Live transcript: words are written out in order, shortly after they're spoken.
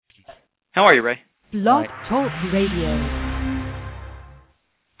How are you, Ray? Blog Talk Radio.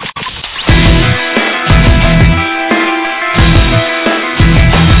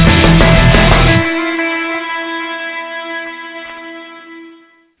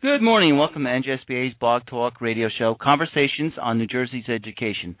 Good morning and welcome to NJSBA's Blog Talk Radio Show, Conversations on New Jersey's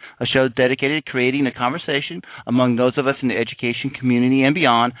Education, a show dedicated to creating a conversation among those of us in the education community and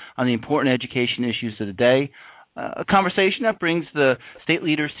beyond on the important education issues of the day. A conversation that brings the state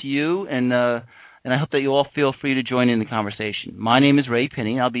leaders to you, and I hope that you all feel free to join in the conversation. My name is Ray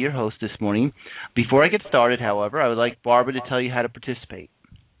Pinney. I'll be your host this morning. Before I get started, however, I would like Barbara to tell you how to participate.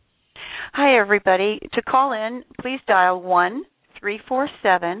 Hi, everybody. To call in, please dial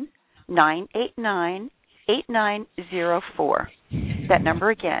 1-347-989-8904. That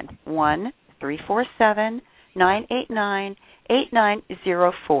number again,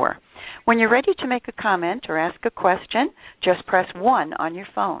 1-347-989-8904. When you're ready to make a comment or ask a question, just press 1 on your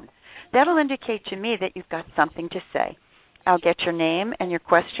phone. That'll indicate to me that you've got something to say. I'll get your name and your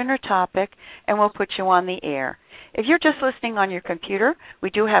question or topic, and we'll put you on the air. If you're just listening on your computer, we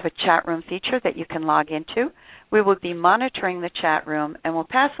do have a chat room feature that you can log into. We will be monitoring the chat room, and we'll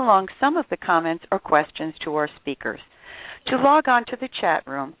pass along some of the comments or questions to our speakers. To log on to the chat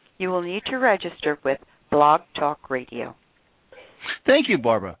room, you will need to register with Blog Talk Radio. Thank you,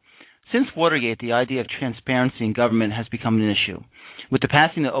 Barbara. Since Watergate, the idea of transparency in government has become an issue. With the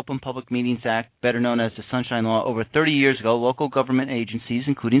passing of the Open Public Meetings Act, better known as the Sunshine Law, over 30 years ago, local government agencies,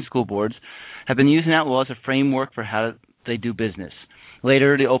 including school boards, have been using that law as a framework for how they do business.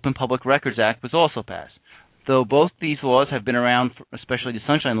 Later, the Open Public Records Act was also passed. Though both these laws have been around, especially the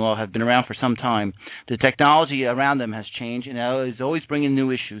Sunshine Law, have been around for some time, the technology around them has changed and is always bringing new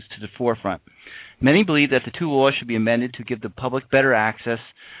issues to the forefront. Many believe that the two laws should be amended to give the public better access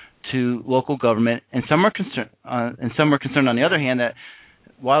to local government, and some are concerned, on the other hand, that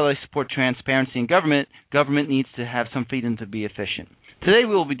while they support transparency in government, government needs to have some freedom to be efficient. Today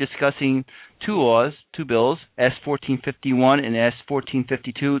we will be discussing two bills, S-1451 and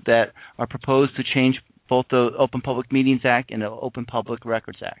S-1452, that are proposed to change both the Open Public Meetings Act and the Open Public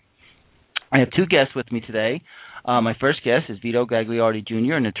Records Act. I have two guests with me today. My first guest is Vito Gagliardi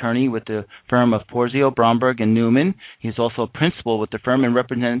Jr., an attorney with the firm of Porzio, Bromberg, and Newman. He is also a principal with the firm and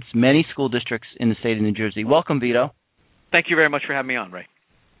represents many school districts in the state of New Jersey. Welcome, Vito. Thank you very much for having me on, Ray.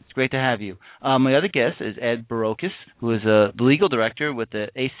 It's great to have you. My other guest is Ed Barocas, who is the legal director with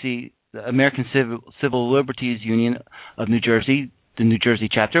the the American Civil Liberties Union of New Jersey, the New Jersey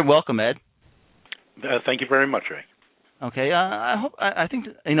chapter. Welcome, Ed. Thank you very much, Ray. Okay, I think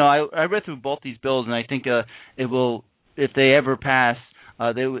I read through both these bills, and I think it will, if they ever pass,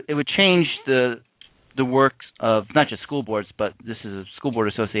 it would change the works of not just school boards, but this is a school board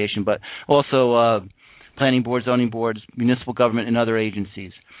association, but also planning boards, zoning boards, municipal government, and other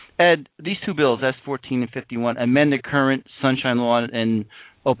agencies. Ed, these two bills, S-14 and 51, amend the current Sunshine Law and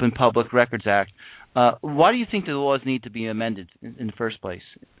Open Public Records Act. Why do you think the laws need to be amended in the first place?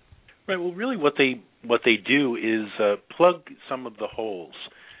 Right. Well, really, what they do is plug some of the holes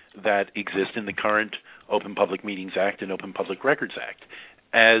that exist in the current Open Public Meetings Act and Open Public Records Act.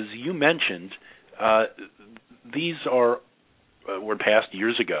 As you mentioned, these were passed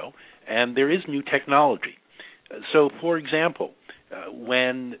years ago, and there is new technology. So, for example,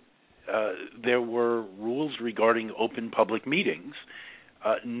 when there were rules regarding open public meetings,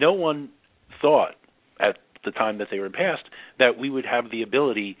 no one thought at the time that they were passed that we would have the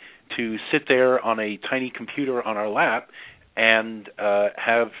ability to sit there on a tiny computer on our lap and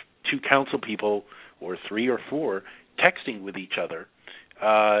have two council people or three or four texting with each other,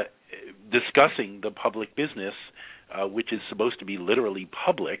 discussing the public business, which is supposed to be literally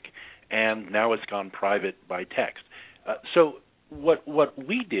public, and now it's gone private by text. So what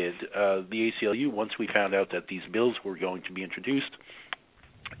we did, the ACLU, once we found out that these bills were going to be introduced,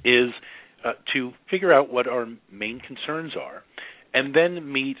 is to figure out what our main concerns are, and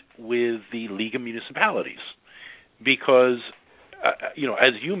then meet with the League of Municipalities. Because,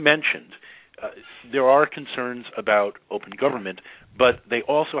 as you mentioned, there are concerns about open government, but they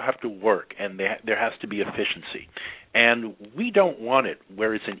also have to work, and there has to be efficiency. And we don't want it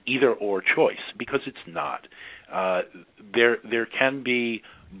where it's an either-or choice, because it's not. There can be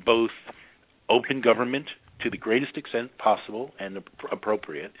both open government to the greatest extent possible and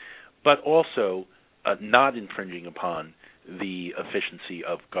appropriate, but also not infringing upon the efficiency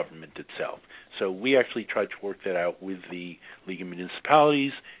of government itself. So we actually tried to work that out with the League of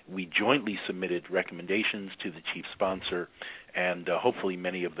Municipalities. We jointly submitted recommendations to the chief sponsor, and hopefully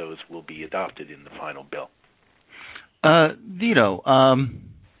many of those will be adopted in the final bill. Vito,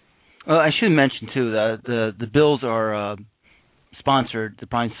 I should mention, too, that the bills are sponsored. The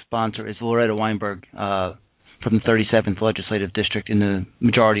prime sponsor is Loretta Weinberg from the 37th Legislative District and the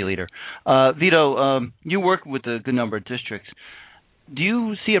Majority Leader. Vito, you work with a good number of districts. Do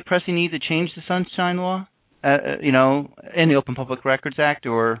you see a pressing need to change the Sunshine Law, in the Open Public Records Act,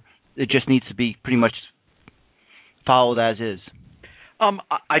 or it just needs to be pretty much followed as is?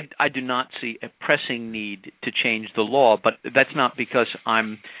 I do not see a pressing need to change the law, but that's not because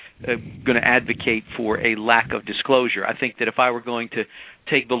I'm going to advocate for a lack of disclosure. I think that if I were going to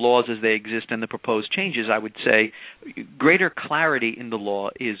take the laws as they exist and the proposed changes, I would say greater clarity in the law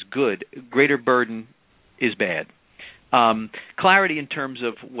is good. Greater burden is bad. Clarity in terms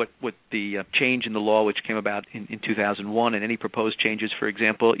of what the change in the law which came about in 2001 and any proposed changes, for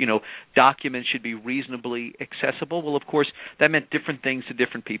example, documents should be reasonably accessible. Well, of course, that meant different things to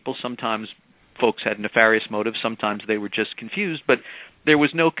different people. Sometimes folks had nefarious motives. Sometimes they were just confused. But there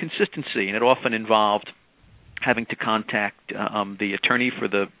was no consistency, and it often involved having to contact the attorney for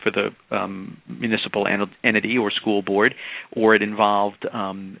the municipal entity or school board, or it involved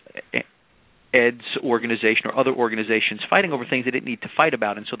Ed's organization or other organizations fighting over things they didn't need to fight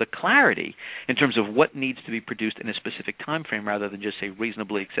about. And so the clarity in terms of what needs to be produced in a specific time frame rather than just say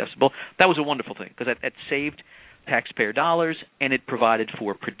reasonably accessible, that was a wonderful thing because that saved taxpayer dollars and it provided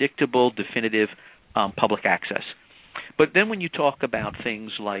for predictable, definitive public access. But then when you talk about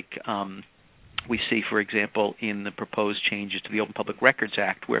things like we see, for example, in the proposed changes to the Open Public Records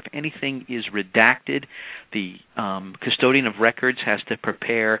Act, where if anything is redacted, the custodian of records has to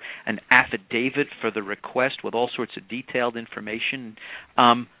prepare an affidavit for the request with all sorts of detailed information.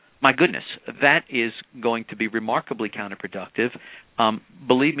 My goodness, that is going to be remarkably counterproductive.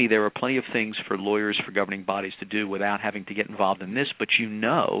 Believe me, there are plenty of things for lawyers, for governing bodies to do without having to get involved in this, but you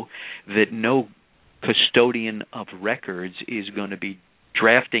know that no custodian of records is going to be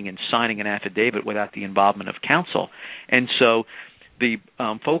drafting and signing an affidavit without the involvement of counsel. And so the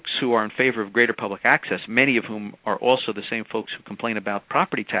folks who are in favor of greater public access, many of whom are also the same folks who complain about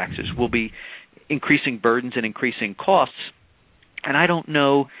property taxes, will be increasing burdens and increasing costs. And I don't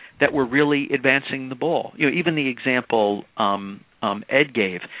know that we're really advancing the ball. Even the example Ed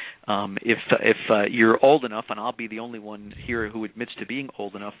gave, if you're old enough, and I'll be the only one here who admits to being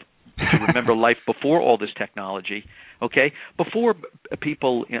old enough to remember life before all this technology, okay? Before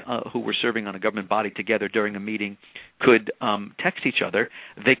people who were serving on a government body together during a meeting could text each other,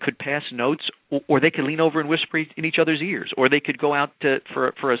 they could pass notes, or they could lean over and whisper in each other's ears, or they could go out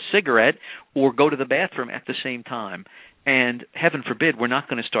for a cigarette or go to the bathroom at the same time. And heaven forbid, we're not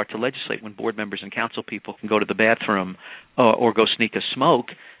going to start to legislate when board members and council people can go to the bathroom or go sneak a smoke.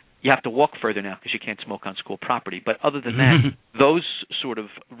 You have to walk further now because you can't smoke on school property. But other than that, those sort of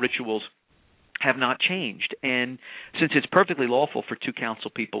rituals have not changed. And since it's perfectly lawful for two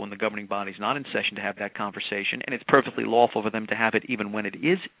council people when the governing body is not in session to have that conversation, and it's perfectly lawful for them to have it even when it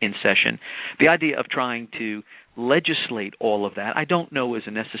is in session, the idea of trying to legislate all of that I don't know is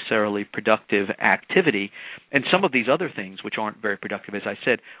a necessarily productive activity. And some of these other things, which aren't very productive, as I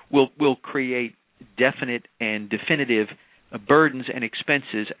said, will create definite and definitive burdens and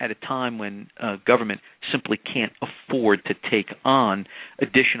expenses at a time when government simply can't afford to take on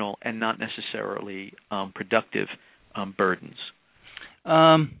additional and not necessarily productive burdens.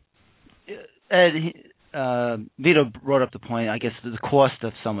 Ed, Vito brought up the point, I guess, the cost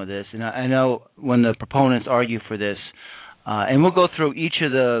of some of this. And I know when the proponents argue for this, and we'll go through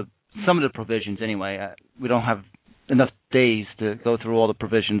some of the provisions anyway. We don't have enough days to go through all the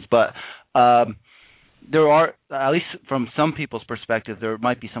provisions, but there are, at least from some people's perspective, there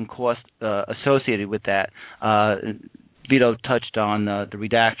might be some cost associated with that. Vito touched on the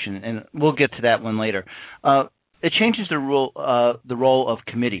redaction, and we'll get to that one later. It changes the role of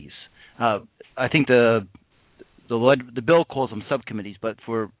committees. I think the bill calls them subcommittees, but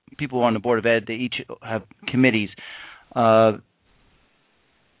for people on the Board of Ed, they each have committees.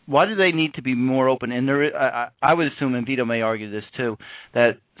 Why do they need to be more open? And I would assume, and Vito may argue this too,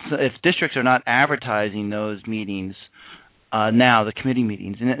 that if districts are not advertising those meetings now, the committee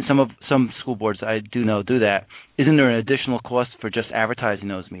meetings, and some school boards I do know do that, isn't there an additional cost for just advertising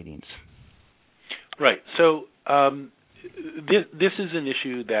those meetings? Right. So this is an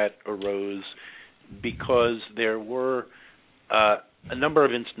issue that arose because there were a number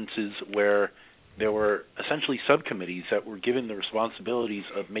of instances where there were essentially subcommittees that were given the responsibilities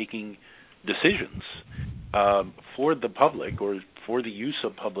of making decisions for the public or for the use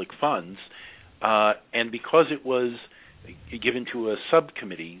of public funds, and because it was given to a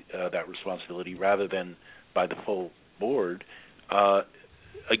subcommittee, that responsibility, rather than by the full board,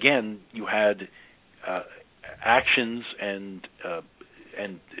 again, you had actions and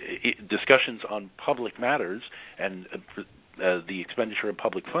discussions on public matters and the expenditure of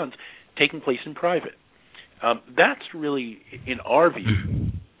public funds taking place in private. That's really, in our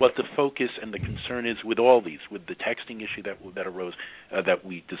view, what the focus and the concern is with all these, with the texting issue that arose, that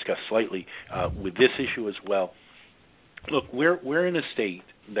we discussed slightly, with this issue as well. Look, we're in a state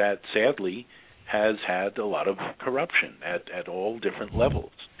that sadly has had a lot of corruption at all different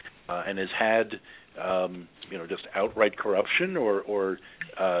levels, and has had just outright corruption or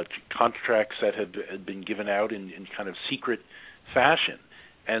contracts that have been given out in kind of secret fashion.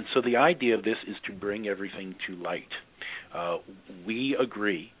 And so the idea of this is to bring everything to light. We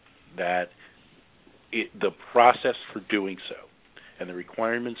agree that the process for doing so and the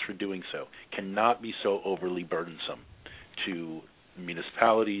requirements for doing so cannot be so overly burdensome to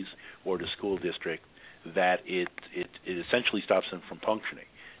municipalities or to school districts that it essentially stops them from functioning.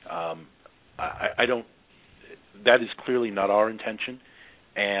 I don't. That is clearly not our intention,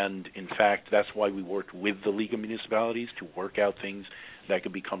 and in fact, that's why we worked with the League of Municipalities to work out things that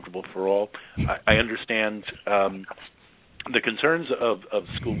could be comfortable for all. I understand the concerns of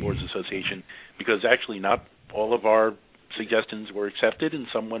School Boards Association, because actually not all of our suggestions were accepted, and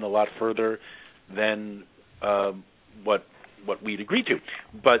some went a lot further than what we'd agreed to.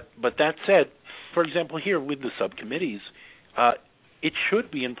 But that said, for example, here with the subcommittees, it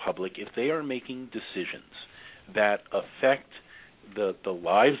should be in public if they are making decisions that affect the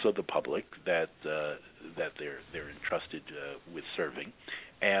lives of the public that they're entrusted with serving,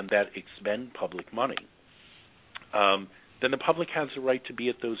 and that expend public money. Then the public has the right to be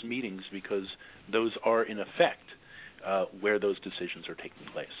at those meetings, because those are in effect where those decisions are taking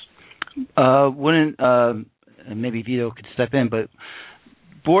place. Wouldn't maybe Vito could step in, but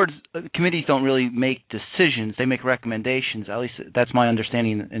committees don't really make decisions; they make recommendations. At least that's my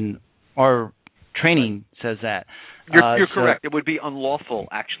understanding, and our training says that. You're correct. It would be unlawful,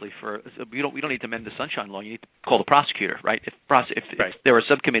 actually. We don't need to amend the Sunshine Law. You need to call the prosecutor, right? If there are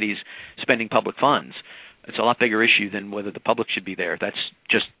subcommittees spending public funds, it's a lot bigger issue than whether the public should be there. That's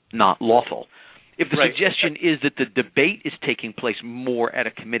just not lawful. If the suggestion is that the debate is taking place more at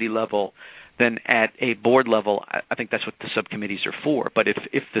a committee level than at a board level, I think that's what the subcommittees are for. But if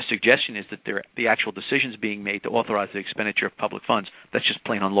the suggestion is that the actual decisions being made to authorize the expenditure of public funds, that's just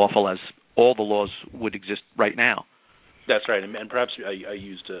plain unlawful, as all the laws would exist right now. That's right, and perhaps I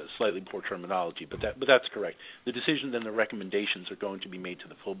used slightly poor terminology, but that's correct. The decisions and the recommendations are going to be made to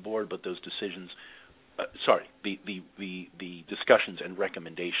the full board, but those decisions, the discussions and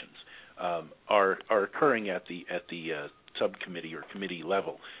recommendations are occurring at the subcommittee or committee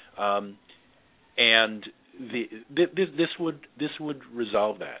level, and this would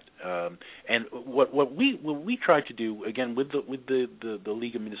resolve that. And what we tried to do, again, with the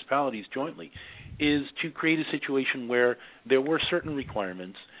League of Municipalities jointly, is to create a situation where there were certain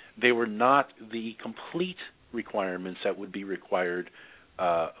requirements. They were not the complete requirements that would be required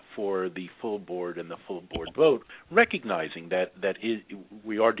for the full board and the full board vote, recognizing that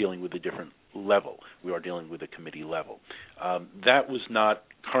we are dealing with a different level. We are dealing with a committee level. That was not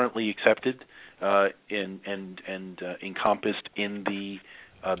currently accepted and encompassed in the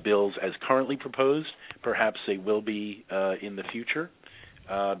bills as currently proposed. Perhaps they will be in the future,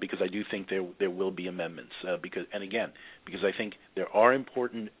 because I do think there will be amendments. Because I think there are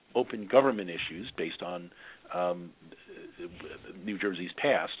important open government issues based on New Jersey's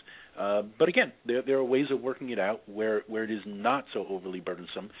past. But again, there are ways of working it out where it is not so overly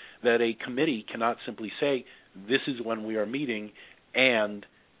burdensome that a committee cannot simply say, this is when we are meeting, and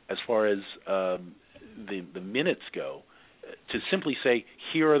as far as the minutes go, to simply say,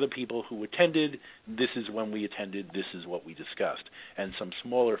 here are the people who attended, this is when we attended, this is what we discussed, and some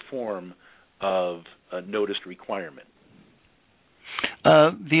smaller form of noticed requirement.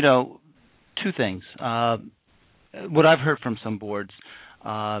 Vito, two things. What I've heard from some boards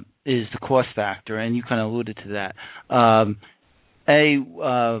is the cost factor, and you kind of alluded to that.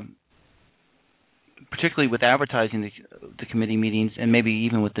 Particularly with advertising the committee meetings, and maybe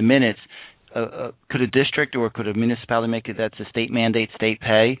even with the minutes, could a district or could a municipality make it that's a state mandate, state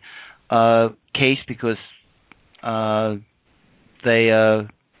pay case, because they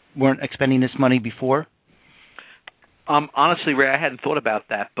weren't expending this money before? Honestly, Ray, I hadn't thought about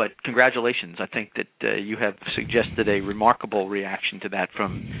that, but congratulations. I think that you have suggested a remarkable reaction to that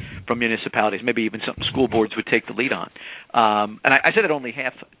from municipalities, maybe even something school boards would take the lead on. And I said it only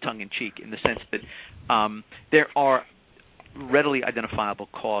half tongue-in-cheek, in the sense that there are readily identifiable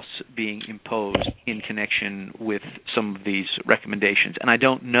costs being imposed in connection with some of these recommendations. And I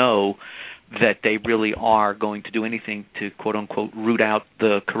don't know that they really are going to do anything to, quote-unquote, root out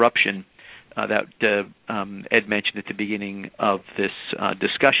the corruption that Ed mentioned at the beginning of this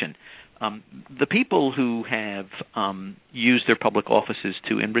discussion. the people who have used their public offices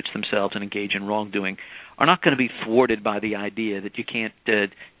to enrich themselves and engage in wrongdoing are not going to be thwarted by the idea that you can't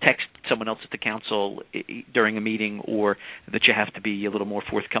text someone else at the council during a meeting, or that you have to be a little more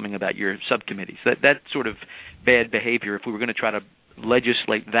forthcoming about your subcommittees. That sort of bad behavior, if we were going to try to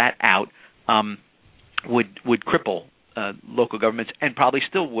legislate that out, would cripple local governments, and probably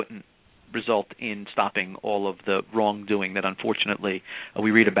still wouldn't result in stopping all of the wrongdoing that unfortunately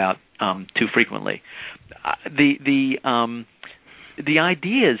we read about too frequently. The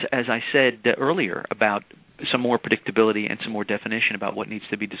ideas, as I said earlier, about some more predictability and some more definition about what needs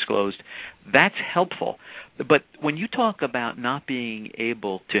to be disclosed, that's helpful. But when you talk about not being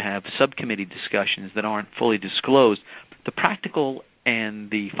able to have subcommittee discussions that aren't fully disclosed, the practical and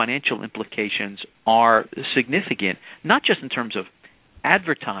the financial implications are significant, not just in terms of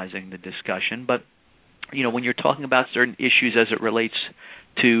advertising the discussion, but when you're talking about certain issues as it relates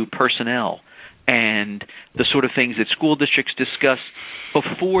to personnel and the sort of things that school districts discuss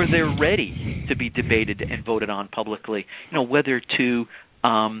before they're ready to be debated and voted on publicly, whether to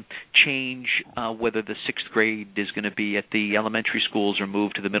change whether the sixth grade is going to be at the elementary schools or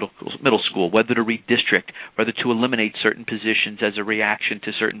move to the middle school, whether to redistrict, whether to eliminate certain positions as a reaction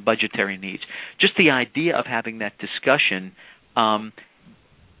to certain budgetary needs. Just the idea of having that discussion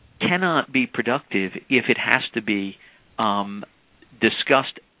cannot be productive if it has to be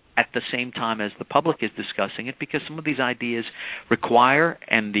discussed at the same time as the public is discussing it, because some of these ideas require,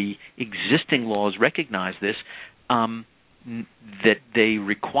 and the existing laws recognize this, that they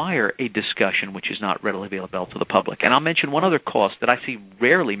require a discussion which is not readily available to the public. And I'll mention one other cost that I see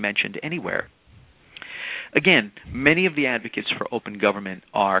rarely mentioned anywhere. Again, many of the advocates for open government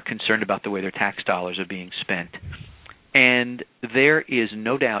are concerned about the way their tax dollars are being spent. And there is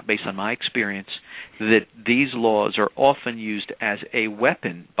no doubt, based on my experience, that these laws are often used as a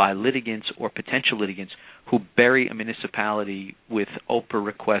weapon by litigants or potential litigants who bury a municipality with OPA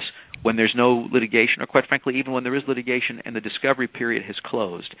requests when there's no litigation, or quite frankly, even when there is litigation and the discovery period has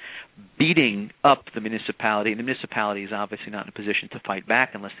closed, beating up the municipality. And the municipality is obviously not in a position to fight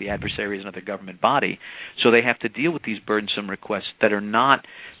back unless the adversary is another government body. So they have to deal with these burdensome requests that are not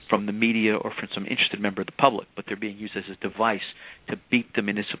from the media or from some interested member of the public, but they're being used as a device to beat the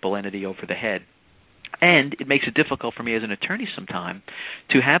municipal entity over the head. And it makes it difficult for me as an attorney sometimes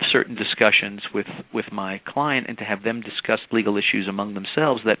to have certain discussions with my client and to have them discuss legal issues among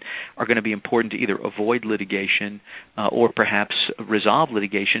themselves that are going to be important to either avoid litigation or perhaps resolve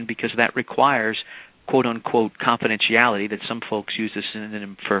litigation, because that requires quote-unquote confidentiality that some folks use as a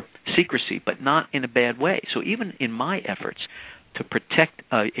synonym for secrecy, but not in a bad way. So even in my efforts to protect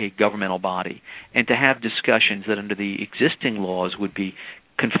a governmental body and to have discussions that under the existing laws would be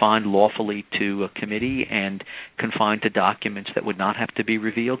confined lawfully to a committee and confined to documents that would not have to be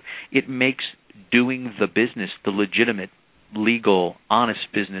revealed, it makes doing the business, the legitimate, legal, honest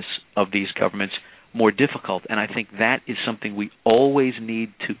business of these governments more difficult. And I think that is something we always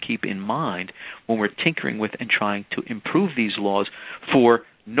need to keep in mind when we're tinkering with and trying to improve these laws for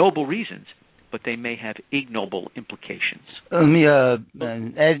noble reasons, but they may have ignoble implications. Let me,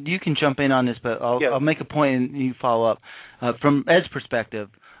 Ed, you can jump in on this, but I'll make a point and you follow up. From Ed's perspective,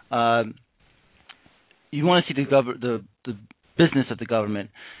 you want to see the business of the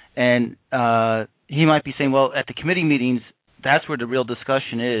government, and he might be saying, well, at the committee meetings, that's where the real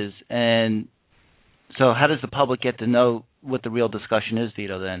discussion is, and so how does the public get to know what the real discussion is,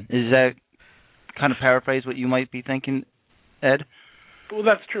 Vito, then? Is that kind of paraphrase what you might be thinking, Ed? Well,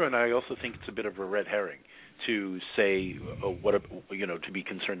 that's true, and I also think it's a bit of a red herring to say to be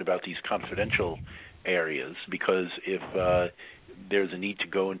concerned about these confidential areas, because if there's a need to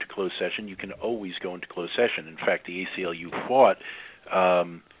go into closed session, you can always go into closed session. In fact, the ACLU fought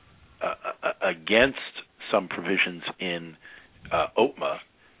against some provisions in OPMA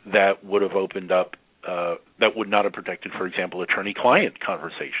that would have opened up, that would not have protected, for example, attorney-client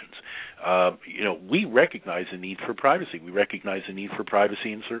conversations. We recognize the need for privacy. We recognize the need for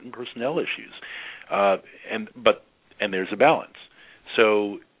privacy in certain personnel issues, and there's a balance.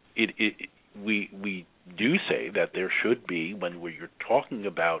 So we do say that there should be, when you're talking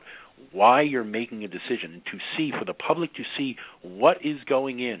about why you're making a decision, to see, for the public to see what is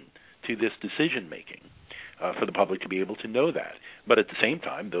going in to this decision making, for the public to be able to know that. But at the same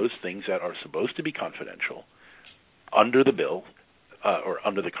time, those things that are supposed to be confidential under the bill, or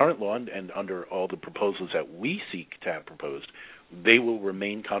under the current law and under all the proposals that we seek to have proposed, they will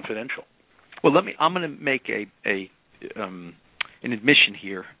remain confidential. Well, I'm going to make an admission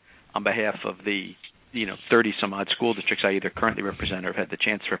here on behalf of the 30 some odd school districts I either currently represent or have had the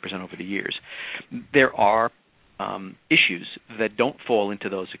chance to represent over the years. There are issues that don't fall into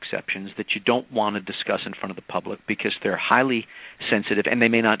those exceptions that you don't want to discuss in front of the public because they're highly sensitive and they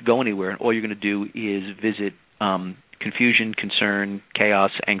may not go anywhere, and all you're going to do is visit confusion, concern,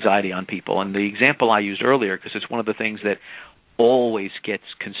 chaos, anxiety on people. And the example I used earlier, because it's one of the things that always gets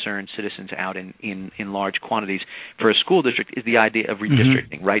concerned citizens out in large quantities for a school district, is the idea of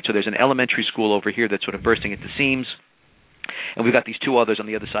redistricting, right? So there's an elementary school over here that's sort of bursting at the seams, and we've got these two others on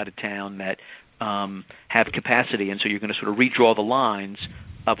the other side of town that have capacity, and so you're going to sort of redraw the lines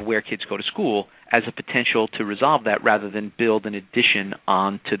of where kids go to school as a potential to resolve that rather than build an addition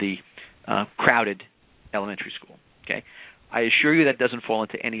onto the crowded elementary school. Okay, I assure you that doesn't fall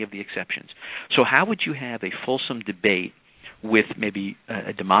into any of the exceptions. So how would you have a fulsome debate with maybe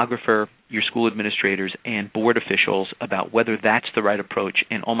a demographer, your school administrators, and board officials about whether that's the right approach?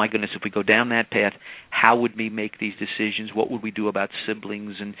 And, oh, my goodness, if we go down that path, how would we make these decisions? What would we do about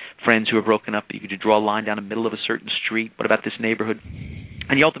siblings and friends who are broken up? You could draw a line down the middle of a certain street. What about this neighborhood?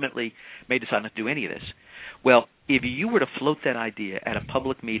 And you ultimately may decide not to do any of this. Well, if you were to float that idea at a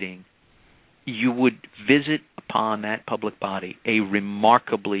public meeting, you would visit upon that public body a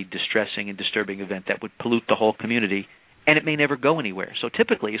remarkably distressing and disturbing event that would pollute the whole community, and it may never go anywhere. So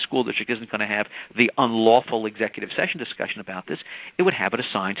typically a school district isn't going to have the unlawful executive session discussion about this. It would have it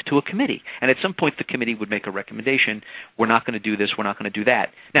assigned to a committee. And at some point the committee would make a recommendation, we're not going to do this, we're not going to do that.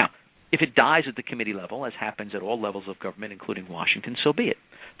 Now, if it dies at the committee level, as happens at all levels of government, including Washington, so be it.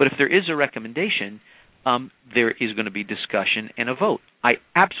 But if there is a recommendation, there is going to be discussion and a vote. I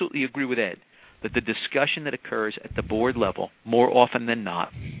absolutely agree with Ed that the discussion that occurs at the board level, more often than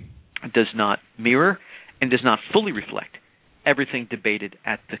not, does not mirror and does not fully reflect everything debated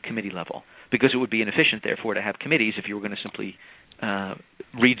at the committee level, because it would be inefficient, therefore, to have committees if you were going to simply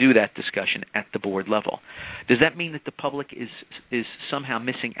redo that discussion at the board level. Does that mean that the public is somehow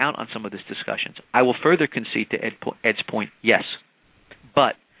missing out on some of these discussions? I will further concede to Ed's point, yes,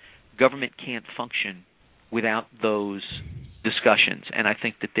 but government can't function without those discussions, and I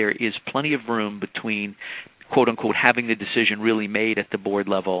think that there is plenty of room between, quote-unquote, having the decision really made at the board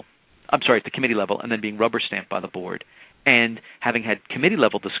level, at the committee level, and then being rubber stamped by the board, and having had committee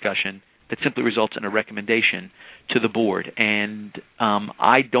level discussion that simply results in a recommendation to the board. And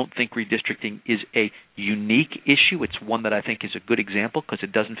I don't think redistricting is a unique issue. It's one that I think is a good example because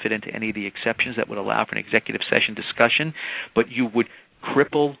it doesn't fit into any of the exceptions that would allow for an executive session discussion. But you would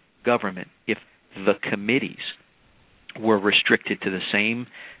cripple government if the committees were restricted to the same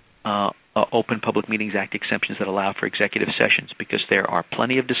Open Public Meetings Act exceptions that allow for executive sessions, because there are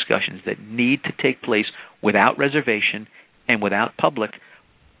plenty of discussions that need to take place without reservation and without public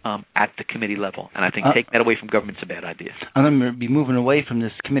at the committee level. And I think taking that away from government is a bad idea. I'm going to be moving away from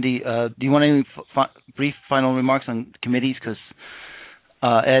this committee. Do you want any brief final remarks on committees? Because,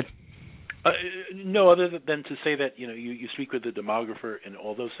 Ed? No, other than to say that you speak with the demographer and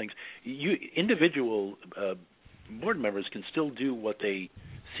all those things. Individual board members can still do what they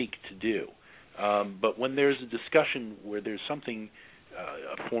seek to do, but when there's a discussion where there's something,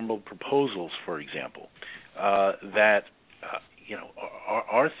 formal proposals, for example, that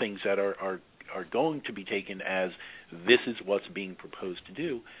are things that are going to be taken as this is what's being proposed to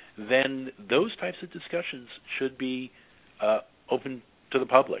do, then those types of discussions should be open to the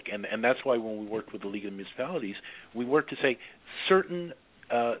public, and that's why when we work with the League of Municipalities, we work to say certain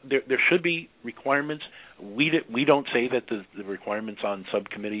there should be requirements. We don't say that the requirements on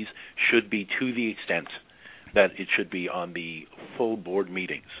subcommittees should be to the extent that it should be on the full board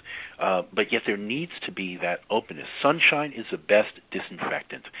meetings, but yet there needs to be that openness. Sunshine is the best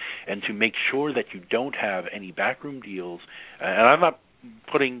disinfectant, and to make sure that you don't have any backroom deals, and I'm not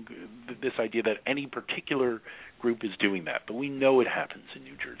putting this idea that any particular group is doing that, but we know it happens in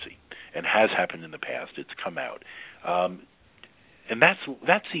New Jersey and has happened in the past. It's come out. And that's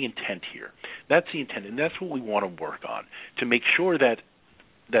the intent here. That's the intent, and that's what we want to work on, to make sure that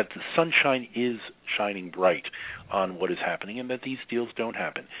the sunshine is shining bright on what is happening and that these deals don't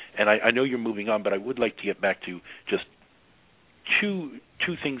happen. And I know you're moving on, but I would like to get back to just two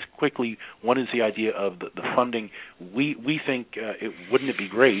things quickly. One is the idea of the funding. We think wouldn't it be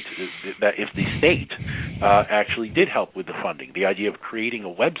great that if the state actually did help with the funding, the idea of creating a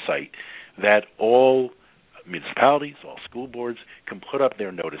website that all municipalities, all school boards can put up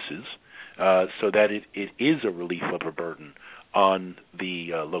their notices so that it is a relief of a burden on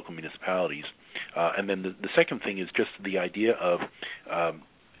the local municipalities. And then the second thing is just the idea of,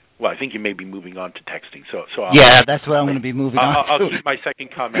 I think you may be moving on to texting. So that's what I'm going to be moving on to. I'll keep my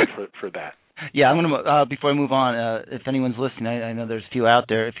second comment for that. Yeah, I'm going to, before I move on, if anyone's listening, I know there's a few out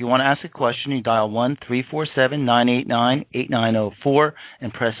there. If you want to ask a question, you dial 1-347-989-8904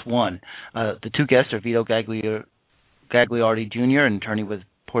 and press 1. The two guests are Vito Gagliardi Gagliardi Jr., an attorney with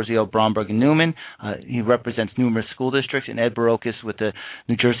Porzio, Bromberg, and Newman. He represents numerous school districts, and Ed Barocas with the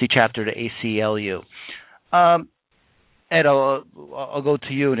New Jersey chapter of the ACLU. Ed, I'll go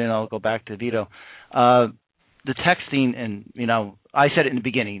to you, and then I'll go back to Vito. The texting, and I said it in the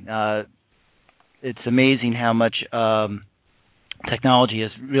beginning. It's amazing how much technology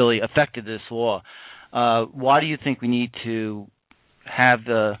has really affected this law. Why do you think we need to have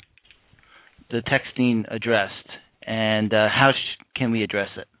the texting addressed, and how can we address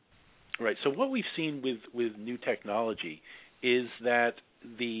it? Right. So what we've seen with new technology is that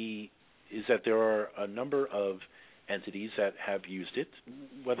there are a number of entities that have used it,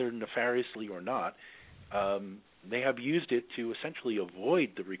 whether nefariously or not. They have used it to essentially avoid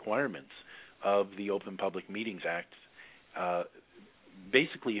the requirements of the Open Public Meetings Act.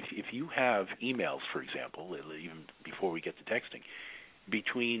 Basically, if you have emails, for example, even before we get to texting,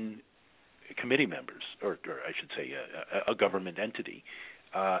 between committee members, or I should say a government entity,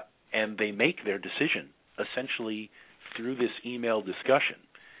 and they make their decision essentially through this email discussion,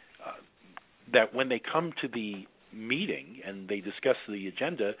 that when they come to the meeting and they discuss the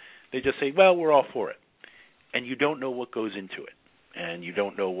agenda, they just say, well, we're all for it. And you don't know what goes into it. And you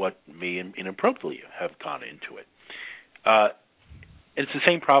don't know what may inappropriately have gone into it. It's the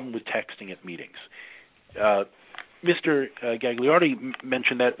same problem with texting at meetings. Mr. Gagliardi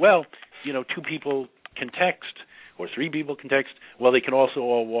mentioned that, well, 2 people can text or 3 people can text. Well, they can also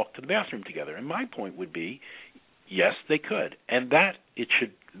all walk to the bathroom together. And my point would be, yes, they could. And that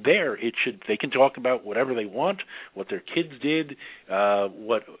they can talk about whatever they want, what their kids did,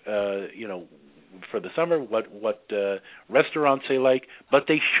 for the summer, what restaurants they like, but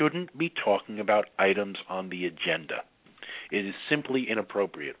they shouldn't be talking about items on the agenda. It is simply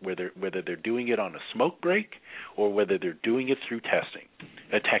inappropriate, whether they're doing it on a smoke break or whether they're doing it through texting.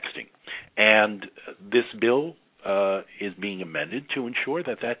 And this bill is being amended to ensure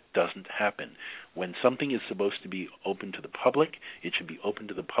that doesn't happen. When something is supposed to be open to the public, it should be open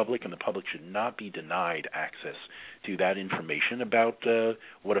to the public, and the public should not be denied access to that information about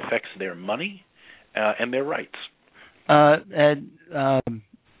what affects their money and their rights. Ed,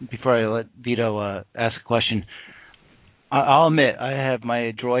 before I let Vito ask a question, I'll admit I have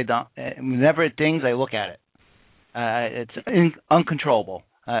my Droid on. Whenever it dings, I look at it. It's uncontrollable,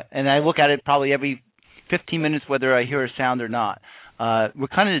 and I look at it probably every 15 minutes, whether I hear a sound or not. We're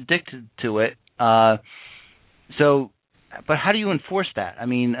kind of addicted to it. But how do you enforce that? I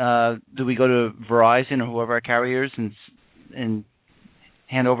mean, do we go to Verizon or whoever our carrier is and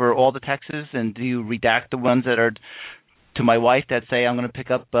hand over all the texts, and do you redact the ones that are to my wife that say I'm going to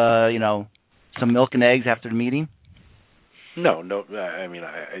pick up, some milk and eggs after the meeting? No. I mean,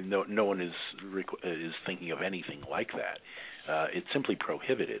 no one is thinking of anything like that. It's simply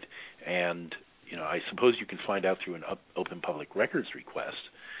prohibited, and I suppose you can find out through an open public records request.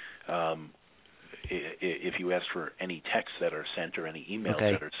 If you ask for any texts that are sent or any emails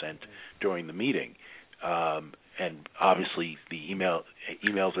that are sent during the meeting, and obviously the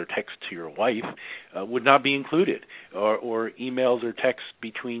emails or texts to your wife would not be included, or emails or texts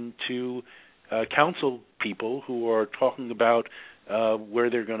between 2 council people who are talking about where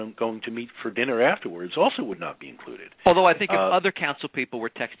they're going to meet for dinner afterwards also would not be included. Although I think if other council people were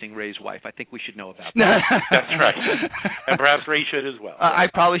texting Ray's wife, I think we should know about that. That's right. And perhaps Ray should as well. I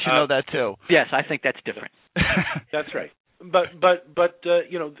probably should know that too. Yes, I think that's different. That's right. But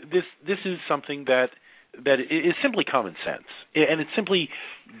this is something that is simply common sense, and it's simply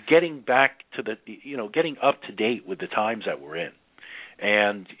getting back to getting up to date with the times that we're in.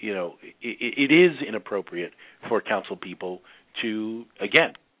 And it is inappropriate for council people to,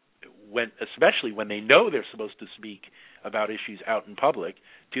 again, especially when they know they're supposed to speak about issues out in public,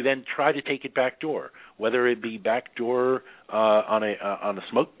 to then try to take it backdoor, whether it be backdoor on a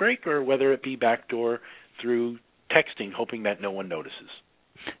smoke break or whether it be backdoor through texting, hoping that no one notices.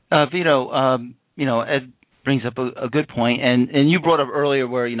 Vito, Ed brings up a good point, and you brought up earlier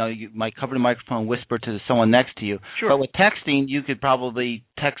where you might cover the microphone and whisper to someone next to you. Sure. But with texting, you could probably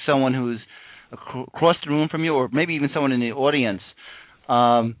text someone who's across the room from you, or maybe even someone in the audience.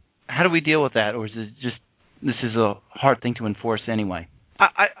 How do we deal with that, or is it just this is a hard thing to enforce anyway?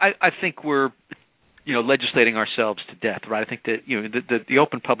 I think we're legislating ourselves to death, right? I think that the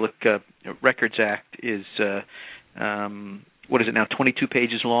Open Public Records Act is what is it now, 22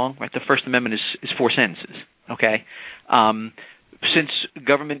 pages long, right? The First Amendment is 4 sentences, okay? Since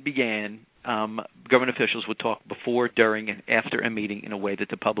government began, government officials would talk before, during, and after a meeting in a way that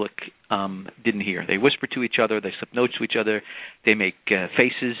the public didn't hear. They whisper to each other, they slip notes to each other, they make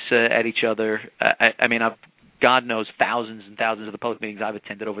faces at each other. I mean, God knows thousands and thousands of the public meetings I've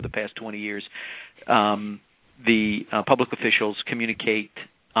attended over the past 20 years. the public officials communicate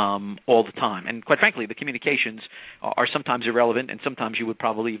all the time. And quite frankly, the communications are sometimes irrelevant, and sometimes you would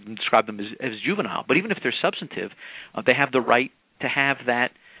probably even describe them as juvenile. But even if they're substantive, they have the right to have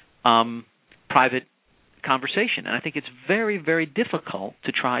that private conversation. And I think it's very, very difficult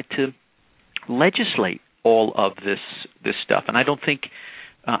to try to legislate all of this stuff. And I don't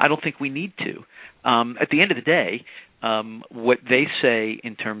think we need to. At the end of the day, what they say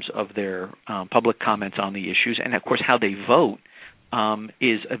in terms of their public comments on the issues, and of course how they vote,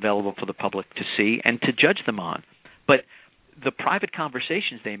 is available for the public to see and to judge them on. But the private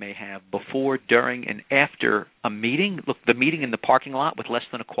conversations they may have before, during, and after a meeting, look, the meeting in the parking lot with less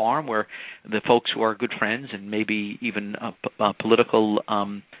than a quorum where the folks who are good friends and maybe even political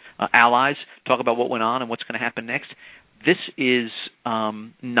allies talk about what went on and what's going to happen next, this is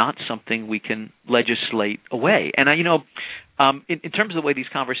not something we can legislate away. And, in terms of the way these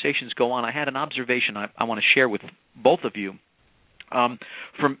conversations go on, I had an observation I want to share with both of you.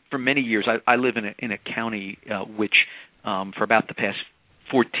 For many years, I live in a county which, for about the past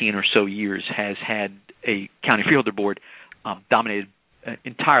 14 or so years, has had a county freeholder board dominated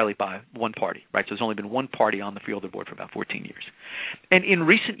entirely by one party. Right, so there's only been one party on the freeholder board for about 14 years. And in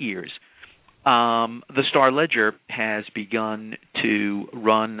recent years, the Star-Ledger has begun to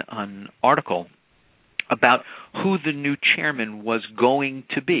run an article about who the new chairman was going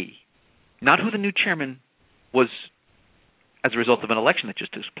to be, not who the new chairman was as a result of an election that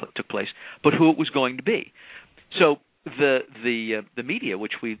just took place, but who it was going to be. So the media,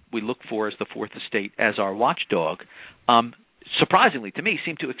 which we look for as the fourth estate, as our watchdog, surprisingly to me,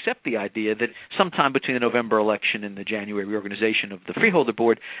 seem to accept the idea that sometime between the November election and the January reorganization of the freeholder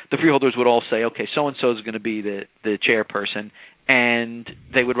board, the freeholders would all say, okay, so-and-so is going to be the chairperson, and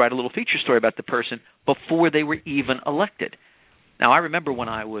they would write a little feature story about the person before they were even elected. Now, I remember when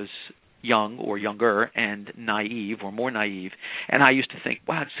I was young or younger and naive or more naive, and I used to think,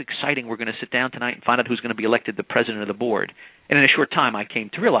 wow, it's exciting. We're going to sit down tonight and find out who's going to be elected the president of the board. And in a short time, I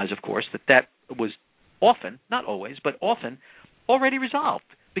came to realize, of course, that was often, not always, but often already resolved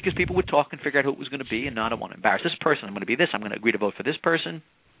because people would talk and figure out who it was going to be, and no, I don't want to embarrass this person. I'm going to be this. I'm going to agree to vote for this person.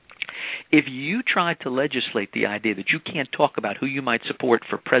 If you try to legislate the idea that you can't talk about who you might support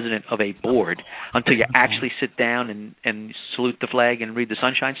for president of a board until you actually sit down and salute the flag and read the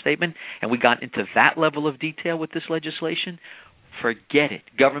Sunshine Statement, and we got into that level of detail with this legislation, forget it.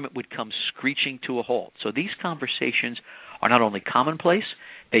 Government would come screeching to a halt. So these conversations are not only commonplace,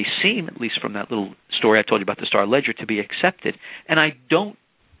 they seem, at least from that little story I told you about the Star-Ledger, to be accepted. And I don't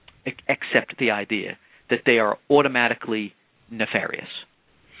accept the idea that they are automatically nefarious.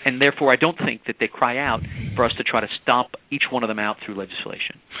 And therefore, I don't think that they cry out for us to try to stomp each one of them out through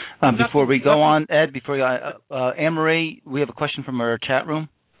legislation. Before we go on, Ed, Anne-Marie, we have a question from our chat room.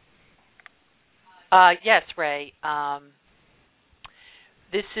 Yes, Ray.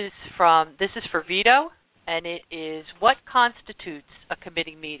 This is for Vito, and it is: what constitutes a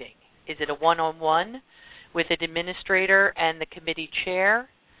committee meeting? Is it a one-on-one with an administrator and the committee chair?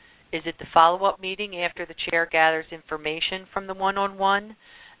 Is it the follow-up meeting after the chair gathers information from the one-on-one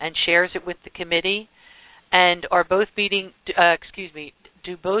and shares it with the committee? And are both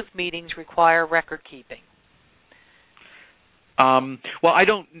do both meetings require record keeping? Well, I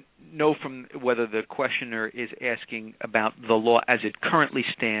don't know from whether the questioner is asking about the law as it currently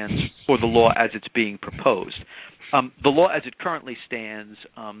stands or the law as it's being proposed. The law as it currently stands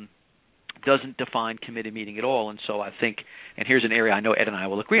doesn't define committee meeting at all, and so I think, and here's an area I know Ed and I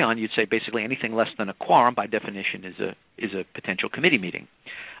will agree on, you'd say basically anything less than a quorum by definition is a potential committee meeting.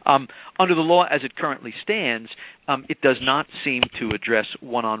 Under the law as it currently stands, it does not seem to address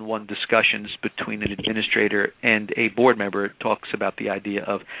one-on-one discussions between an administrator and a board member. It talks about the idea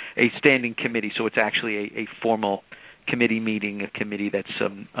of a standing committee, so it's actually a formal committee meeting, a committee that's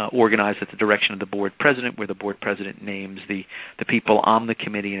organized at the direction of the board president, where the board president names the people on the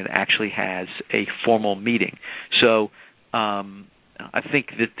committee, and it actually has a formal meeting. So I think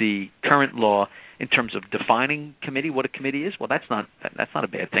that the current law, in terms of defining committee, what a committee is, well, that's not a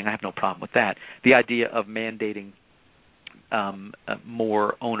bad thing. I have no problem with that. The idea of mandating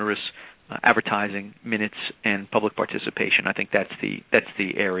more onerous advertising, minutes, and public participation, I think that's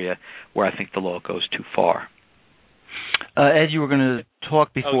the area where I think the law goes too far. Ed, you were going to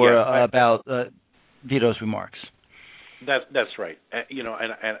talk before about Vito's remarks. That's right.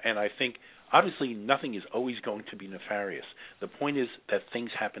 And I think obviously nothing is always going to be nefarious. The point is that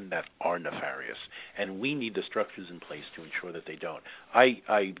things happen that are nefarious, and we need the structures in place to ensure that they don't.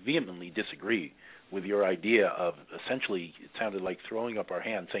 I vehemently disagree with your idea of essentially, it sounded like throwing up our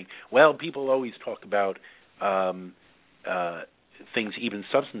hands, saying, well, people always talk about things even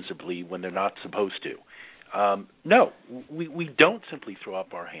substantively when they're not supposed to. No, we don't simply throw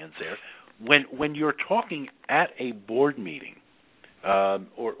up our hands there. When you're talking at a board meeting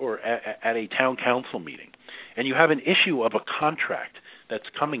or at a town council meeting, and you have an issue of a contract that's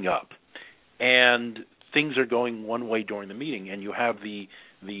coming up, and things are going one way during the meeting, and you have the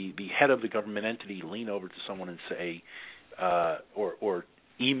head of the government entity lean over to someone and say, or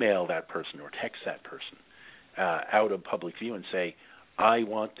email that person or text that person out of public view and say, I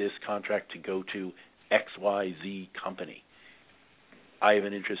want this contract to go to XYZ company. I have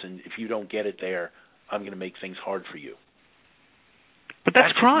an interest in, if you don't get it there, I'm going to make things hard for you. But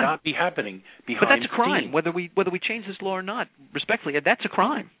that's that crime. Should not be happening behind. But that's a crime, scenes. whether we change this law or not. Respectfully, that's a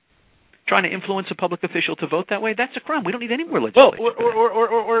crime. Trying to influence a public official to vote that way, that's a crime. We don't need any more legislation. Well,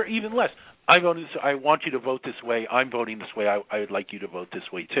 or even less. I want you to vote this way. I'm voting this way. I would like you to vote this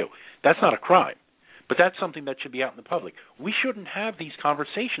way too. That's not a crime. But that's something that should be out in the public. We shouldn't have these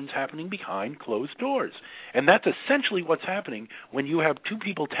conversations happening behind closed doors. And that's essentially what's happening when you have two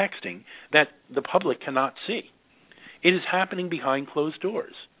people texting that the public cannot see. It is happening behind closed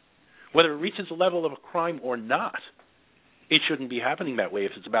doors. Whether it reaches the level of a crime or not, it shouldn't be happening that way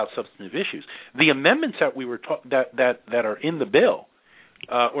if it's about substantive issues. The amendments that we were that are in the bill,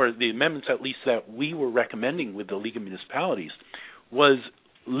 or the amendments at least that we were recommending with the League of Municipalities, was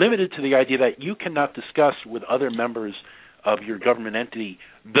limited to the idea that you cannot discuss with other members of your government entity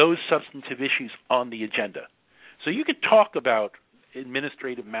those substantive issues on the agenda. So you could talk about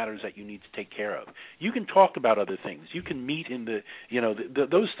administrative matters that you need to take care of. You can talk about other things. You can meet in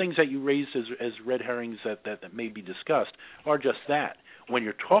those things that you raised as red herrings that may be discussed are just that. When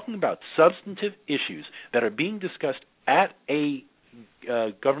you're talking about substantive issues that are being discussed at a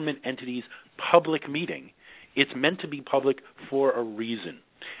government entity's public meeting, it's meant to be public for a reason.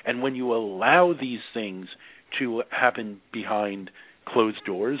 And when you allow these things to happen behind closed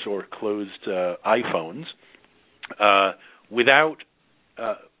doors or closed iPhones, without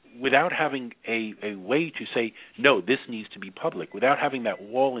having a way to say, no, this needs to be public, without having that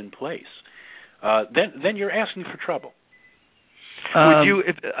wall in place, then you're asking for trouble. Would you,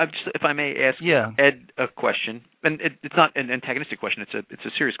 if I may ask Ed a question, and it's not an antagonistic question, it's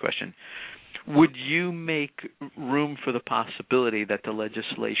a serious question. Would you make room for the possibility that the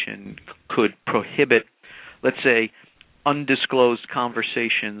legislation could prohibit, let's say, undisclosed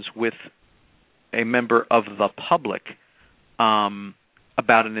conversations with a member of the public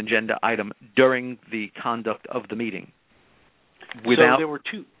about an agenda item during the conduct of the meeting? So there were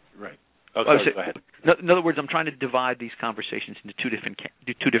two, right? Oh, sorry, go ahead. In other words, I'm trying to divide these conversations into two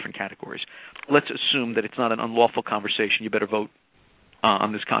different categories. Let's assume that it's not an unlawful conversation. You better vote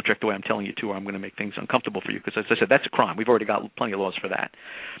on this contract the way I'm telling you to, or I'm going to make things uncomfortable for you, because, as I said, that's a crime. We've already got plenty of laws for that.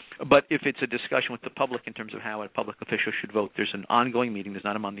 But if it's a discussion with the public in terms of how a public official should vote, there's an ongoing meeting, there's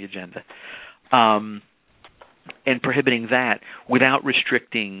not an on the agenda, and prohibiting that without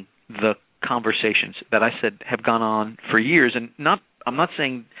restricting the conversations that I said have gone on for years, and I'm not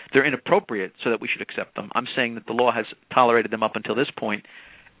saying they're inappropriate so that we should accept them. I'm saying that the law has tolerated them up until this point,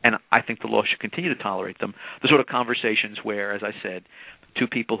 and I think the law should continue to tolerate them. The sort of conversations where, as I said, two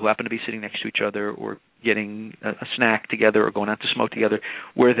people who happen to be sitting next to each other or getting a snack together or going out to smoke together,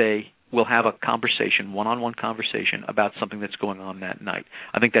 where they will have a conversation, one-on-one conversation about something that's going on that night.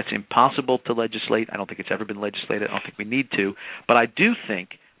 I think that's impossible to legislate. I don't think it's ever been legislated. I don't think we need to. But I do think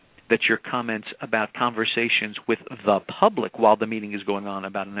that your comments about conversations with the public while the meeting is going on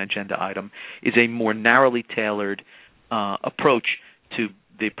about an agenda item is a more narrowly tailored approach to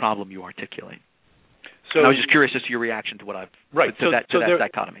the problem you articulate. So and I was just curious as to your reaction to what I've to that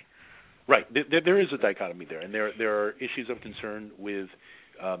dichotomy. Right, there is a dichotomy there, and there are issues of concern with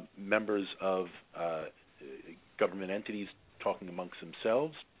members of government entities talking amongst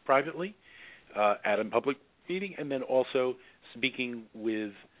themselves privately at a public meeting, and then also speaking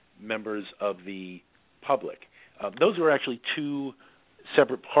with members of the public. Those were actually two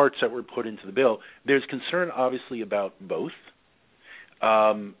separate parts that were put into the bill. There's concern, obviously, about both.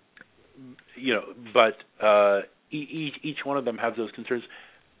 But each one of them has those concerns.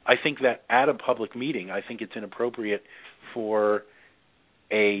 I think that at a public meeting, I think it's inappropriate for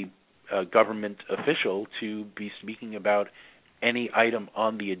a government official to be speaking about any item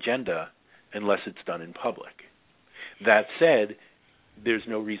on the agenda unless it's done in public. That said, there's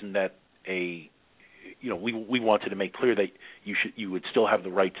no reason that we wanted to make clear that you would still have the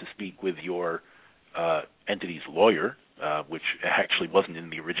right to speak with your entity's lawyer, which actually wasn't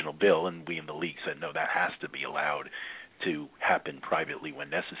in the original bill, and we in the league said, no, that has to be allowed to happen privately when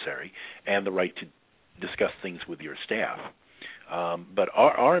necessary, and the right to discuss things with your staff. But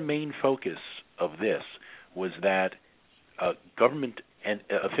our main focus of this was that government and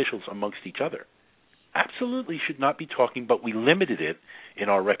officials amongst each other absolutely should not be talking, but we limited it in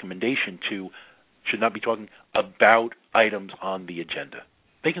our recommendation to should not be talking about items on the agenda.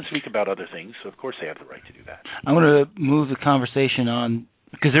 They can speak about other things, so of course they have the right to do that. I want to move the conversation on,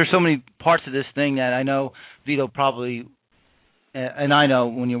 because there's so many parts of this thing that I know Vito probably, and I know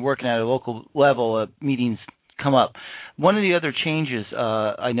when you're working at a local level, meetings come up. One of the other changes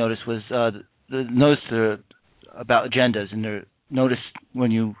I noticed was the notice about agendas, and the notice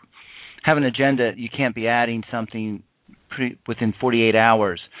when you have an agenda, you can't be adding something within 48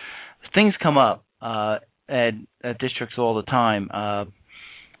 hours. Things come up at districts all the time.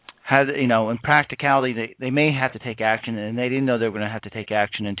 In practicality, they may have to take action, and they didn't know they were going to have to take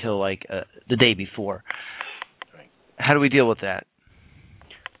action until like the day before. Right. How do we deal with that?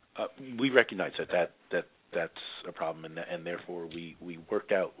 We recognize that's a problem, and therefore we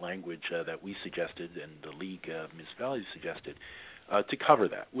worked out language that we suggested and the League of Municipalities suggested to cover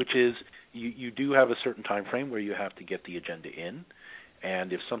that, which is you do have a certain time frame where you have to get the agenda in,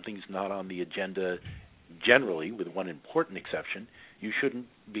 and if something's not on the agenda, generally, with one important exception, you shouldn't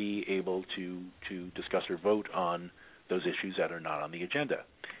be able to discuss or vote on those issues that are not on the agenda.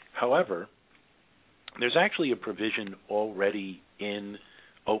 However, there's actually a provision already in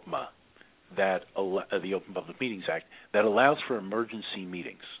OPMA, the Open Public Meetings Act, that allows for emergency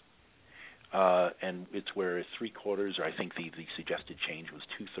meetings. And it's where 3/4, or I think the suggested change was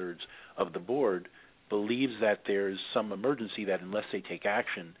 2/3 of the board, believes that there's some emergency that unless they take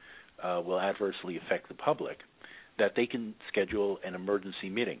action will adversely affect the public, that they can schedule an emergency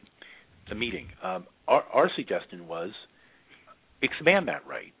meeting. Our suggestion was expand that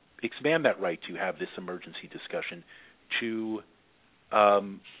right to have this emergency discussion to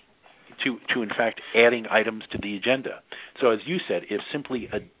in fact adding items to the agenda. So as you said, if simply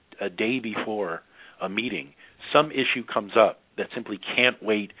a day before a meeting some issue comes up that simply can't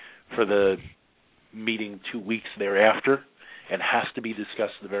wait for the meeting 2 weeks thereafter and has to be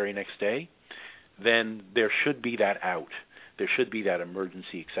discussed the very next day, then there should be that out. There should be that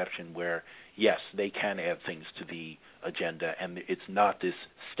emergency exception where, yes, they can add things to the agenda, and it's not this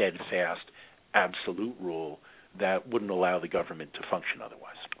steadfast, absolute rule that wouldn't allow the government to function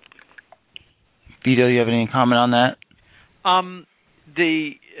otherwise. Vito, you have any comment on that?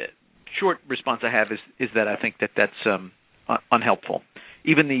 The short response I have is that I think that's unhelpful.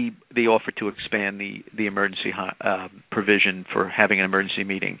 Even the offer to expand the emergency provision for having an emergency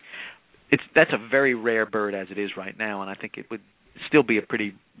meeting, that's a very rare bird as it is right now, and I think it would still be a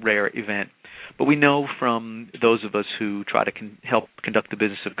pretty rare event. But we know from those of us who try to help conduct the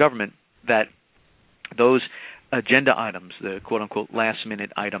business of government that those agenda items, the quote-unquote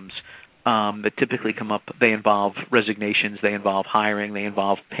last-minute items, that typically come up, they involve resignations, they involve hiring, they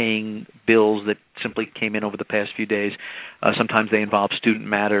involve paying bills that simply came in over the past few days. Sometimes they involve student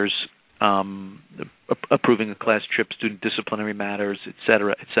matters, approving a class trip, student disciplinary matters, et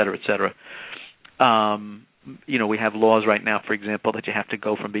cetera, et cetera, et cetera. We have laws right now, for example, that you have to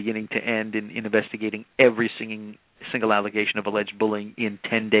go from beginning to end in investigating every single allegation of alleged bullying in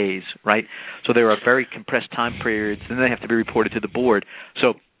 10 days, right? So there are very compressed time periods, and they have to be reported to the board.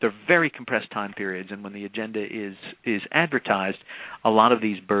 So they're very compressed time periods, and when the agenda is advertised, a lot of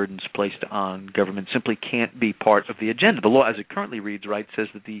these burdens placed on government simply can't be part of the agenda. The law, as it currently reads, right, says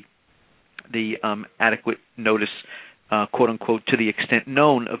that the adequate notice, quote unquote, to the extent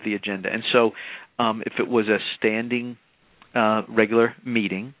known of the agenda. And so, if it was a standing regular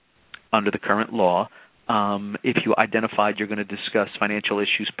meeting under the current law, if you identified you're going to discuss financial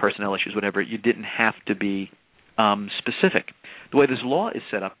issues, personnel issues, whatever, you didn't have to be specific. The way this law is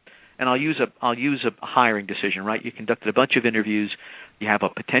set up, and I'll use a hiring decision, right? You conducted a bunch of interviews, you have a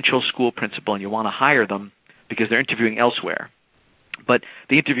potential school principal, and you want to hire them because they're interviewing elsewhere. But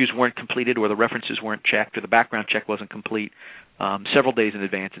the interviews weren't completed, or the references weren't checked, or the background check wasn't complete several days in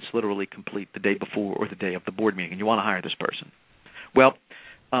advance. It's literally complete the day before or the day of the board meeting, and you want to hire this person. Well,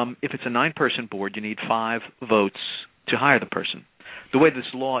 if it's a 9-person board, you need 5 votes to hire the person. The way this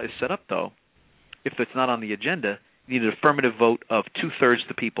law is set up, though, if it's not on the agenda, you need an affirmative vote of 2/3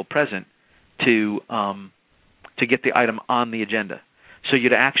 the people present to get the item on the agenda. So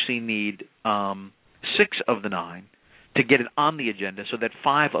you'd actually need 6 of the 9 to get it on the agenda so that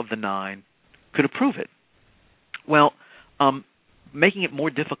 5 of the 9 could approve it. Well, making it more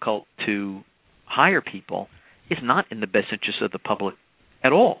difficult to hire people is not in the best interest of the public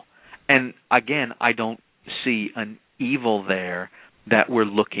at all. And again, I don't see an evil there that we're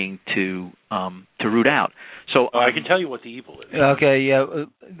looking to root out. So I can tell you what the evil is. Okay, yeah.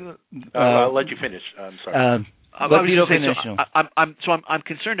 I'll let you finish. I'm sorry. I'm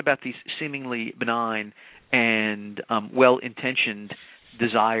concerned about these seemingly benign and well-intentioned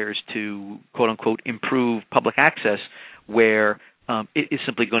desires to, quote-unquote, improve public access where it is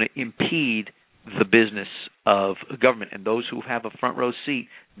simply going to impede the business of government. And those who have a front row seat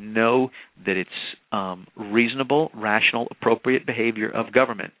know that it's reasonable, rational, appropriate behavior of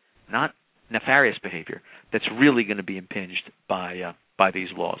government, not nefarious behavior, that's really going to be impinged by these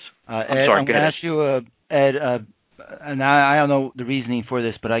laws. Ed, I'm going to ask you, Ed, and I don't know the reasoning for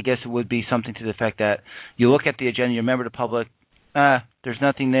this, but I guess it would be something to the effect that you look at the agenda, you remember the public, there's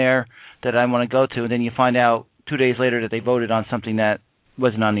nothing there that I want to go to, and then you find out 2 days later that they voted on something that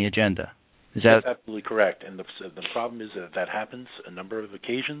wasn't on the agenda. That's absolutely correct, and the problem is that happens a number of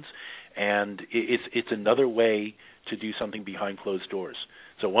occasions, and it's another way to do something behind closed doors.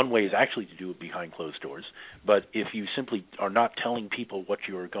 So one way is actually to do it behind closed doors, but if you simply are not telling people what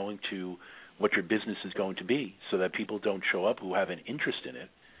your business is going to be, so that people don't show up who have an interest in it,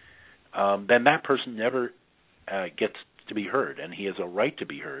 then that person never gets to be heard, and he has a right to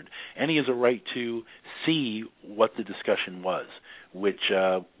be heard, and he has a right to see what the discussion was, which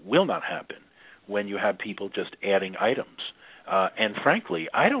will not happen when you have people just adding items. And frankly,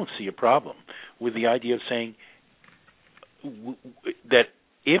 I don't see a problem with the idea of saying that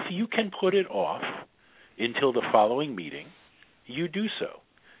if you can put it off until the following meeting, you do so.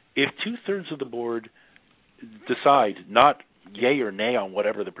 If 2/3 of the board decide not yay or nay on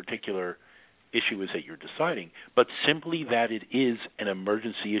whatever the particular issue is that you're deciding, but simply that it is an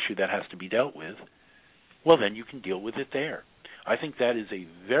emergency issue that has to be dealt with, well, then you can deal with it there. I think that is a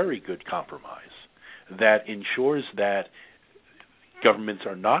very good compromise that ensures that governments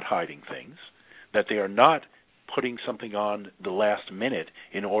are not hiding things, that they are not putting something on the last minute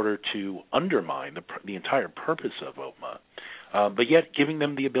in order to undermine the entire purpose of OPMA, but yet giving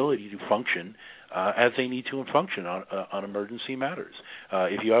them the ability to function as they need to function on emergency matters.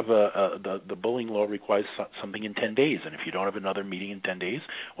 If you have the bullying law requires something in 10 days, and if you don't have another meeting in 10 days,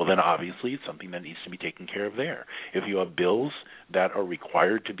 well, then obviously it's something that needs to be taken care of there. If you have bills that are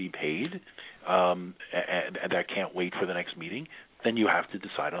required to be paid and that can't wait for the next meeting, then you have to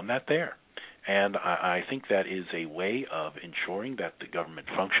decide on that there. And I think that is a way of ensuring that the government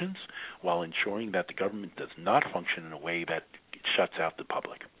functions while ensuring that the government does not function in a way that shuts out the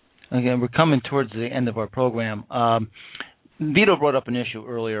public. Again, we're coming towards the end of our program. Vito brought up an issue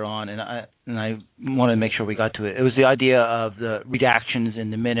earlier on, and I want to make sure we got to it. It was the idea of the redactions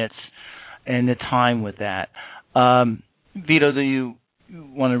in the minutes and the time with that. Vito, do you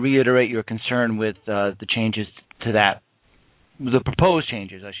want to reiterate your concern with the changes to that? The proposed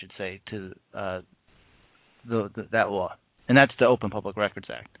changes, I should say, to that law, and that's the Open Public Records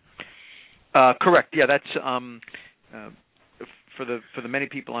Act. Correct. Yeah, that's for the many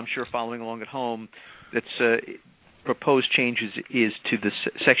people I'm sure following along at home. That's proposed changes is to the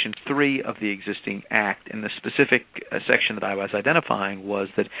Section 3 of the existing Act, and the specific section that I was identifying was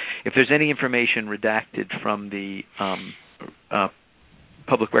that if there's any information redacted from the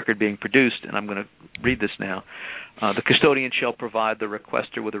public record being produced, and I'm going to read this now, the custodian shall provide the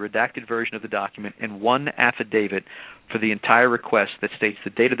requester with a redacted version of the document and one affidavit for the entire request that states the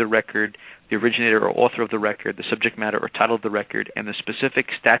date of the record, the originator or author of the record, the subject matter or title of the record, and the specific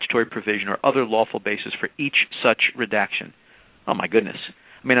statutory provision or other lawful basis for each such redaction. Oh, my goodness.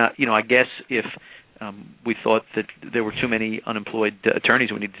 I mean, I guess if we thought that there were too many unemployed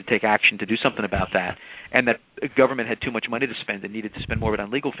attorneys, we needed to take action to do something about that, and that government had too much money to spend and needed to spend more of it on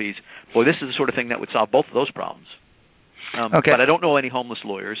legal fees. Boy, this is the sort of thing that would solve both of those problems. Okay. But I don't know any homeless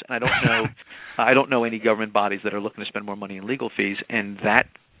lawyers, and I don't know any government bodies that are looking to spend more money in legal fees, and that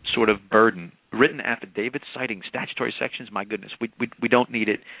sort of burden, written affidavits citing statutory sections, my goodness, we don't need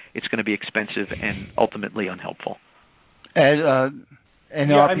it. It's going to be expensive and ultimately unhelpful. And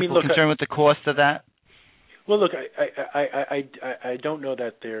are people concerned with the cost of that? Well, look, I don't know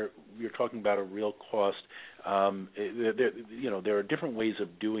that you're talking about a real cost. There are different ways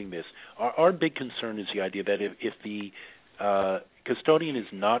of doing this. Our big concern is the idea that if the custodian is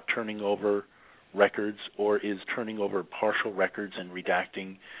not turning over records or is turning over partial records and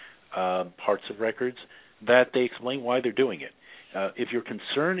redacting parts of records, that they explain why they're doing it. If your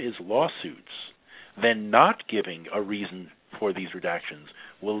concern is lawsuits, then not giving a reason for these redactions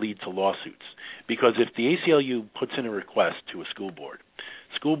will lead to lawsuits. Because if the ACLU puts in a request to a school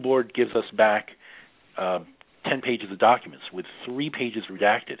board gives us back 10 pages of documents with 3 pages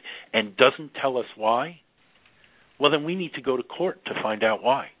redacted and doesn't tell us why, well, then we need to go to court to find out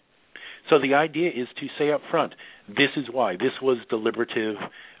why. So the idea is to say up front, this is why. This was deliberative.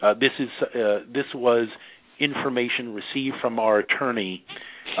 This was information received from our attorney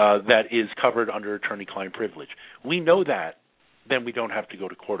that is covered under attorney-client privilege. We know that. Then we don't have to go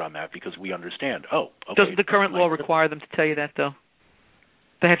to court on that because we understand. Oh, okay. Doesn't the current law require them to tell you that, though?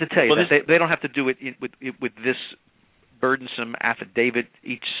 They have to tell you well, that. They don't have to do it with this burdensome affidavit,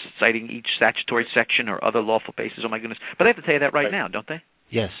 citing each statutory section or other lawful basis. Oh my goodness! But they have to tell you that right now, don't they?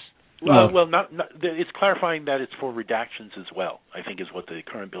 Yes. Well, not. It's clarifying that it's for redactions as well, I think, is what the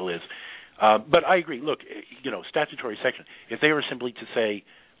current bill is. But I agree. Look, statutory section. If they were simply to say,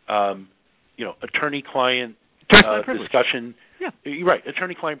 attorney-client discussion. Yeah. You're right.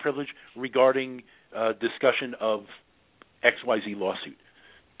 Attorney-client privilege regarding discussion of XYZ lawsuit.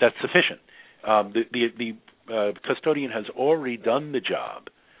 That's sufficient. The custodian has already done the job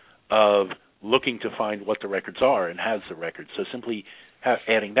of looking to find what the records are and has the records. So simply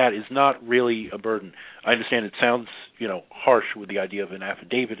adding that is not really a burden. I understand it sounds, harsh with the idea of an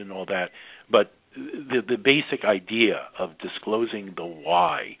affidavit and all that, but the basic idea of disclosing the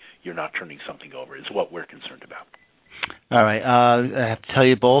why you're not turning something over is what we're concerned about. All right. I have to tell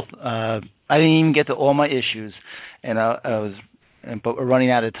you both, I didn't even get to all my issues, and but we're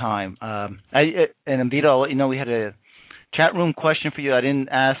running out of time. And Vito, I'll let you know we had a chat room question for you. I didn't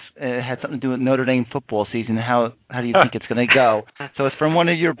ask. It had something to do with Notre Dame football season. How do you think it's going to go? So it's from one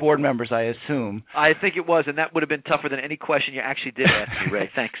of your board members, I assume. I think it was, and that would have been tougher than any question you actually did ask me, Ray.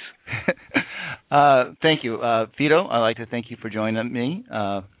 Thanks. Thank you. Vito, I'd like to thank you for joining me.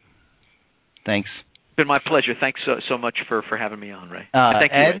 Thanks. It's been my pleasure. Thanks so much for having me on, Ray.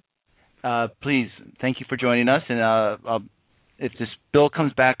 Thank you, Ed, Ray. Please, thank you for joining us. And if this bill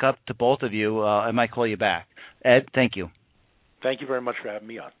comes back up to both of you, I might call you back. Ed, thank you. Thank you very much for having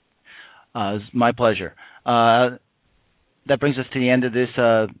me on. It's my pleasure. That brings us to the end of this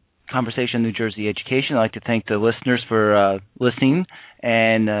conversation on New Jersey education. I'd like to thank the listeners for listening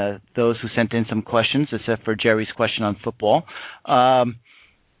and those who sent in some questions, except for Jerry's question on football. And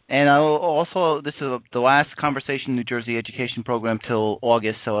this is the last conversation New Jersey education program till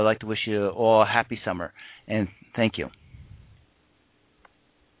August, so I'd like to wish you all a happy summer, and thank you.